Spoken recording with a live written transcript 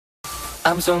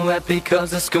I'm so happy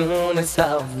cause the school is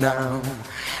out now,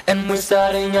 and we're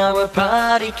starting our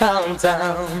party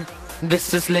countdown.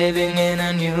 This is living in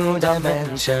a new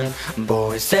dimension.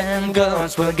 Boys and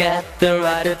girls will get the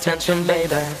right attention,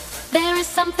 baby. There is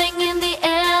something in the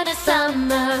air this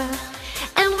summer,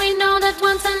 and we know that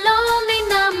one's a lonely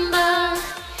number.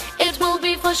 It will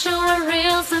be for sure a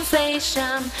real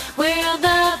sensation. We're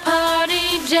the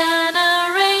party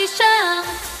generation.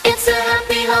 It's a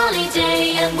happy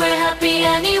holiday and we're happy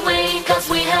anyway, cause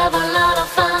we have a lot of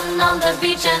fun on the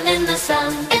beach and in the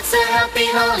sun. It's a happy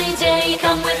holiday,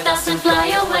 come with us and fly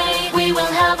away. We will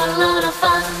have a lot of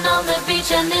fun on the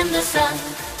beach and in the sun.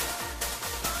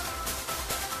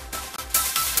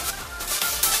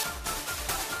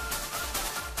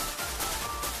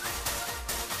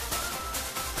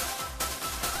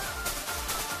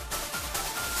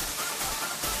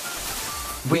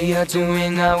 We are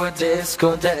doing our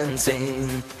disco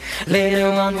dancing. Later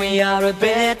on we are a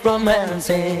bit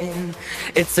romancing.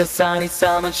 It's a sunny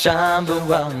summer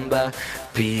shamba.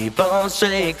 People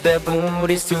shake their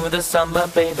booties to the samba,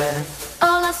 baby.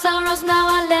 All our sorrows now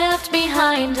are left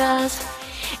behind us.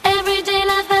 Everyday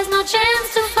life has no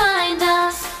chance to find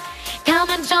us. Come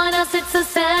and join us, it's a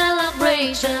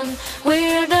celebration.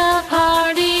 We're the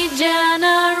party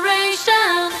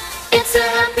generation. It's a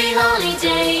happy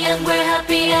holiday and we're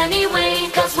happy anyway,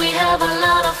 cause we have a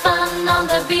lot of fun on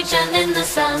the beach and in the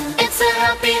sun. It's a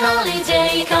happy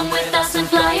holiday, come with us and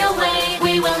fly away.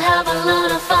 We will have a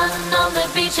lot of fun on the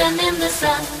beach and in the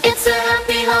sun. It's a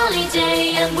happy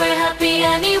holiday and we're happy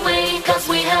anyway, cause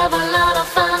we have a lot of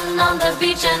fun on the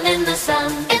beach and in the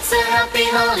sun. It's a happy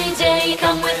holiday,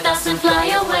 come with us and fly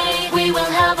away. We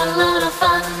will have a lot of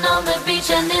fun on the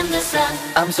beach and in the sun.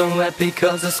 I'm so happy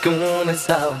cause the school is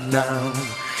out now,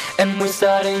 and we're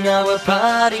starting our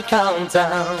party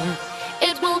countdown.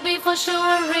 It will be for sure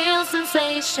a real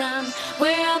sensation.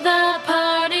 We're the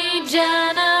party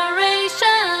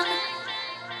generation.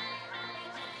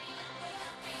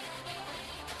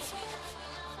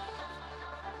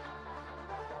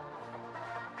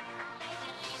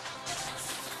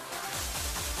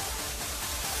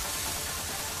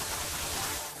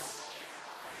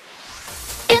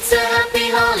 It's a happy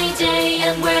holiday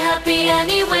and we're happy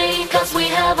anyway, cause we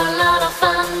have a lot of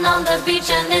fun on the beach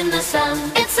and in the sun.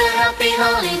 It's a happy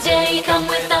holiday, come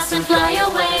with us.